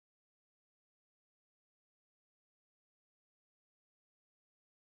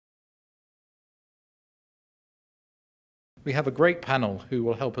We have a great panel who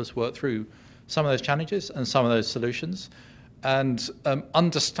will help us work through some of those challenges and some of those solutions, and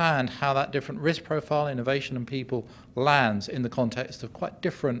understand how that different risk profile, innovation and people lands in the context of quite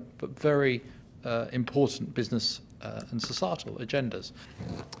different but very important business and societal agendas.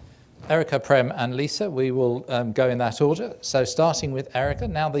 Erika, Prem and Lisa, we will go in that order. So starting with Erika,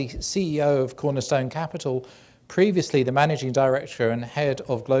 now the CEO of Cornerstone Capital, previously the Managing Director and Head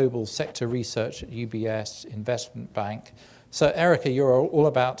of Global Sector Research at UBS Investment Bank. So Erika, you're all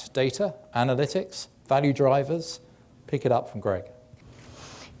about data, analytics, value drivers. Pick it up from Greg.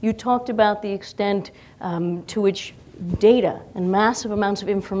 You talked about the extent to which data and massive amounts of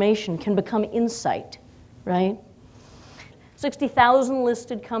information can become insight, right? 60,000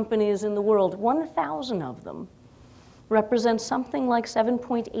 listed companies in the world, 1,000 of them represent something like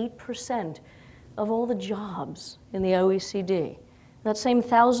 7.8% of all the jobs in the OECD. That same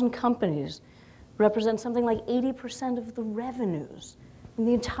 1,000 companies represent something like 80% of the revenues in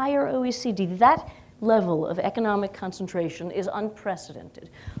the entire OECD. That level of economic concentration is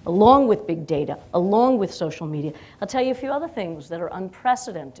unprecedented, along with big data, along with social media. I'll tell you a few other things that are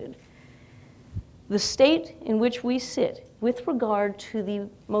unprecedented. The state in which we sit with regard to the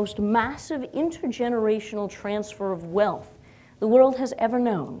most massive intergenerational transfer of wealth the world has ever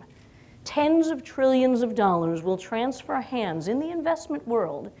known. Tens of trillions of dollars will transfer hands in the investment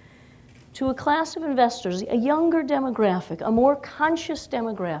world to a class of investors, a younger demographic, a more conscious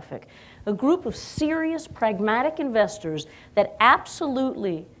demographic, a group of serious, pragmatic investors that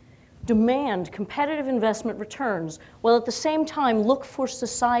absolutely demand competitive investment returns, while at the same time look for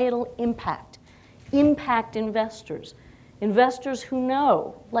societal impact. Impact investors. Investors who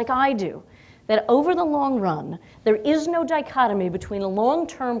know, like I do, that over the long run, there is no dichotomy between a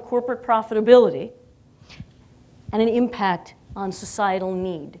long-term corporate profitability and an impact on societal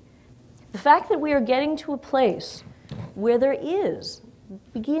need. The fact that we are getting to a place where there is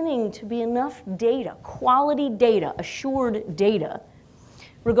beginning to be enough data, quality data, assured data,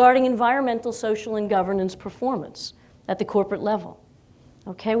 regarding environmental, social, and governance performance at the corporate level.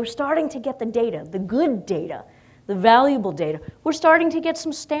 Okay, we're starting to get the data, the good data, the valuable data. We're starting to get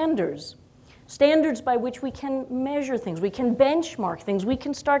some standards. Standards by which we can measure things, we can benchmark things, we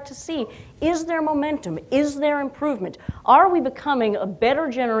can start to see, is there momentum, is there improvement? Are we becoming a better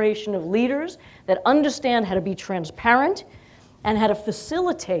generation of leaders that understand how to be transparent and how to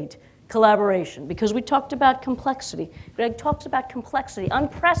facilitate collaboration? Because we talked about complexity. Greg talks about complexity,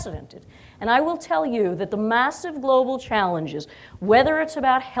 unprecedented. And I will tell you that the massive global challenges, whether it's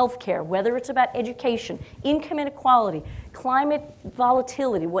about healthcare, whether it's about education, income inequality, climate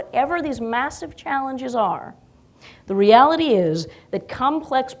volatility, whatever these massive challenges are, the reality is that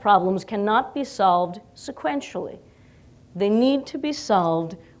complex problems cannot be solved sequentially. They need to be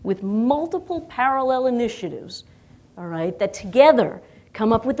solved with multiple parallel initiatives, all right, that together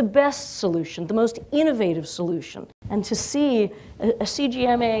come up with the best solution, the most innovative solution. And to see a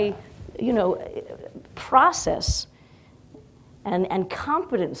CGMA process and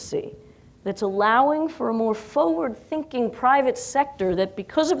competency that's allowing for a more forward-thinking private sector that,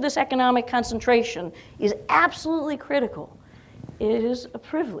 because of this economic concentration, is absolutely critical. It is a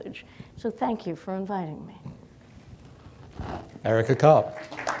privilege. So thank you for inviting me. Erika Karp.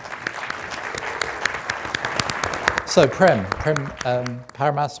 So Prem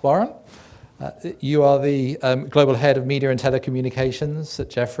Parameswaran, you are the Global Head of Media and Telecommunications at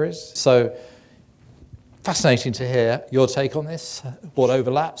Jefferies. So fascinating to hear your take on this. What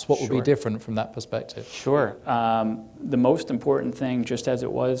overlaps, what will be different from that perspective? Sure. The most important thing, just as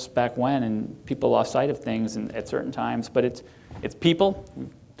it was back when, and people lost sight of things at certain times, but it's people,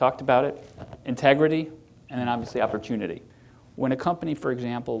 we've talked about it, integrity, and then obviously opportunity. When a company, for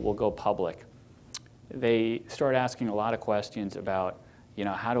example, will go public, they start asking a lot of questions about,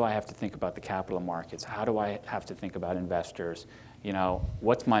 how do I have to think about the capital markets? How do I have to think about investors?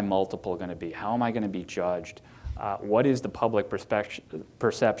 What's my multiple going to be? How am I going to be judged? What is the public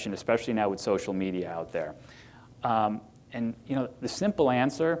perception, especially now with social media out there? And the simple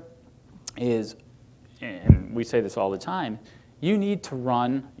answer is, and we say this all the time, you need to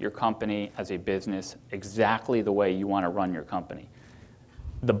run your company as a business exactly the way you want to run your company.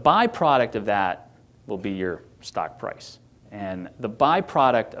 The byproduct of that will be your stock price. And the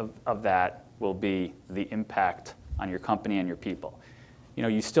byproduct of that will be the impact on your company and your people.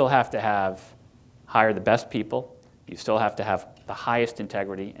 You still have to hire the best people, you still have to have the highest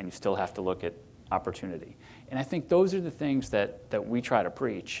integrity, and you still have to look at opportunity. And I think those are the things that we try to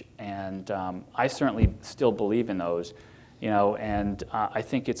preach, and I certainly still believe in those, and I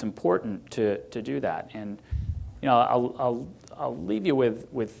think it's important to do that. And I'll leave you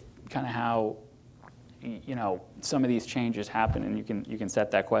with kind of how some of these changes happen, and you can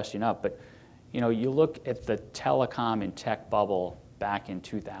set that question up. But you look at the telecom and tech bubble back in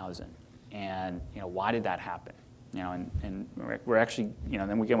 2000, and why did that happen? And we're actually,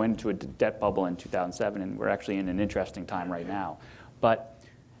 then we go into a debt bubble in 2007, and we're actually in an interesting time right now. But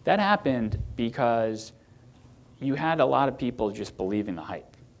that happened because you had a lot of people just believing the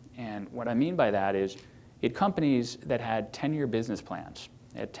hype. And what I mean by that is, it companies that had 10-year business plans,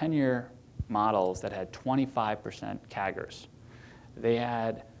 they had 10-year models that had 25% CAGRs. They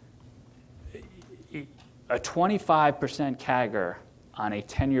had a 25% CAGR on a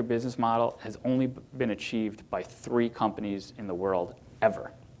 10-year business model has only been achieved by 3 companies in the world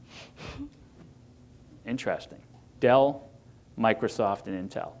ever. Interesting. Dell, Microsoft, and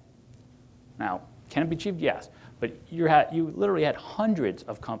Intel. Now, can it be achieved? Yes. But you literally had hundreds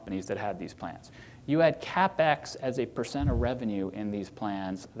of companies that had these plans. You had CapEx as a % of revenue in these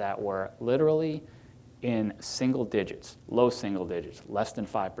plans that were literally in single digits, low single digits, less than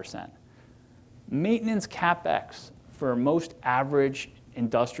 5%. Maintenance CapEx for most average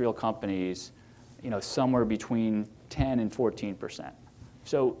industrial companies, somewhere between 10 and 14%.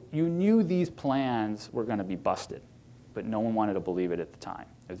 So you knew these plans were going to be busted, but no one wanted to believe it at the time.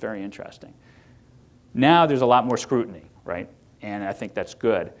 It was very interesting. Now there's a lot more scrutiny, right? And I think that's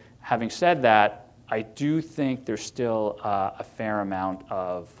good. Having said that, I do think there's still a fair amount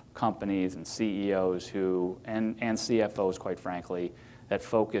of companies and CEOs and CFOs, quite frankly, that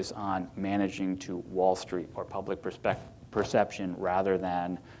focus on managing to Wall Street or public perception rather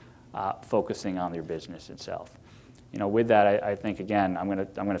than focusing on their business itself. With that, I think, again, I'm going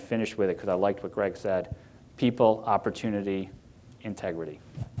to finish with it because I liked what Greg said. People, opportunity, integrity.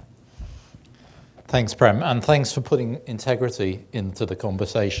 Thanks, Prem, and thanks for putting integrity into the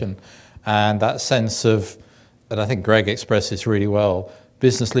conversation and that sense of, and I think Greg expressed this really well,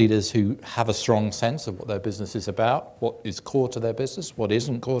 business leaders who have a strong sense of what their business is about, what is core to their business, what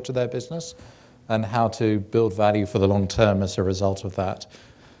isn't core to their business, and how to build value for the long term as a result of that.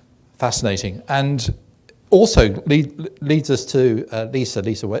 Fascinating. And also leads us to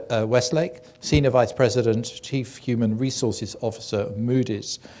Lisa Westlake, Senior Vice President, Chief Human Resources Officer of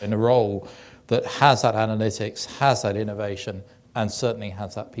Moody's, in a role that has that analytics, has that innovation, and certainly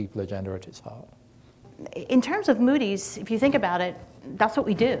has that people agenda at its heart. In terms of Moody's, if you think about it, that's what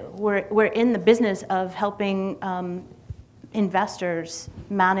we do. We're in the business of helping investors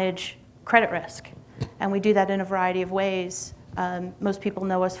manage credit risk. And we do that in a variety of ways. Most people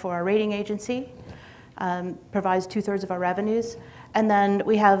know us for our rating agency, provides 2/3 of our revenues. And then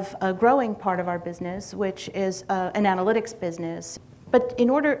we have a growing part of our business, which is an analytics business. But in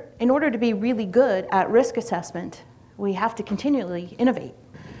order to be really good at risk assessment, we have to continually innovate.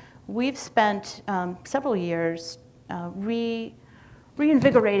 We've spent several years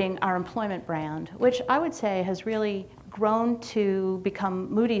reinvigorating our employment brand, which I would say has really grown to become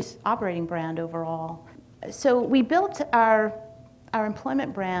Moody's operating brand overall. So we built our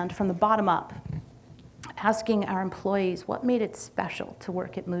employment brand from the bottom up, asking our employees what made it special to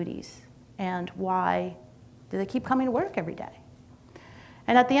work at Moody's and why do they keep coming to work every day.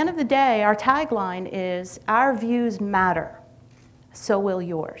 And at the end of the day, our tagline is, our views matter, so will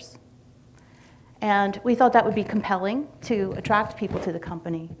yours. And we thought that would be compelling to attract people to the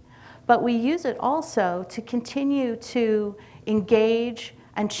company. But we use it also to continue to engage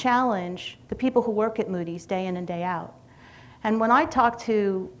and challenge the people who work at Moody's day in and day out. And when I talk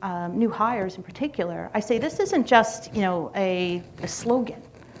to new hires in particular, I say this isn't just a slogan.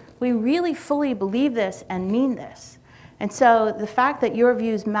 We really fully believe this and mean this. And so the fact that your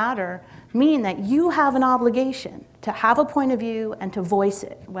views matter mean that you have an obligation to have a point of view and to voice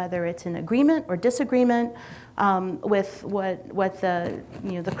it, whether it's in agreement or disagreement with what the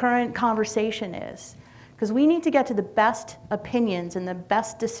current conversation is. Because we need to get to the best opinions and the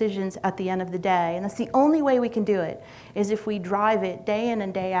best decisions at the end of the day. And that's the only way we can do it, is if we drive it day in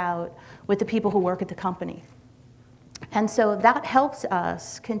and day out with the people who work at the company. And so that helps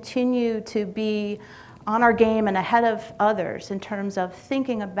us continue to be on our game and ahead of others in terms of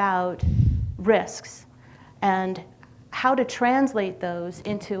thinking about risks and how to translate those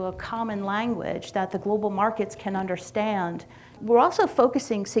into a common language that the global markets can understand. We're also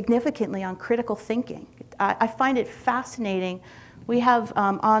focusing significantly on critical thinking. I find it fascinating. We have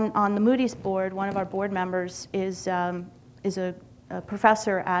on the Moody's board, one of our board members is a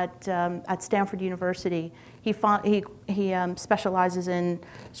professor at Stanford University. He specializes in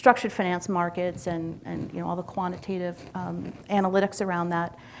structured finance markets and all the quantitative analytics around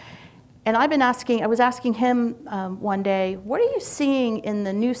that. And I was asking him one day, what are you seeing in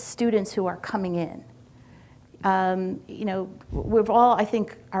the new students who are coming in? You know, we've all, I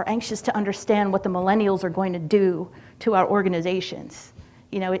think, are anxious to understand what the millennials are going to do to our organizations.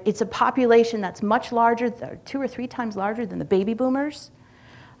 You know, it's a population that's much larger, 2 or 3 times larger than the baby boomers.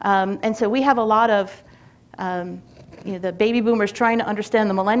 And so we have a lot of, you know, the baby boomers trying to understand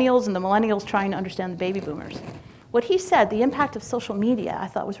the millennials and the millennials trying to understand the baby boomers. What he said, the impact of social media, I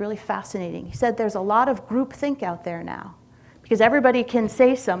thought was really fascinating. He said there's a lot of groupthink out there now because everybody can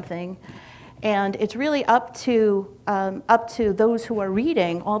say something. And it's really up to those who are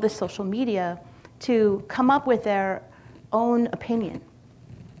reading all this social media to come up with their own opinion.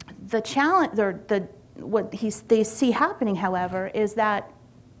 The challenge, or what they see happening, however, is that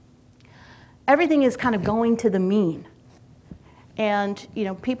everything is kind of going to the mean. And you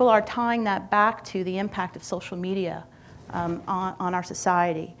know, people are tying that back to the impact of social media on our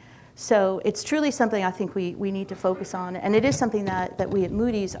society. So it's truly something I think we need to focus on, and it is something that we at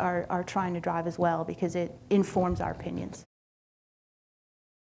Moody's are trying to drive as well because it informs our opinions.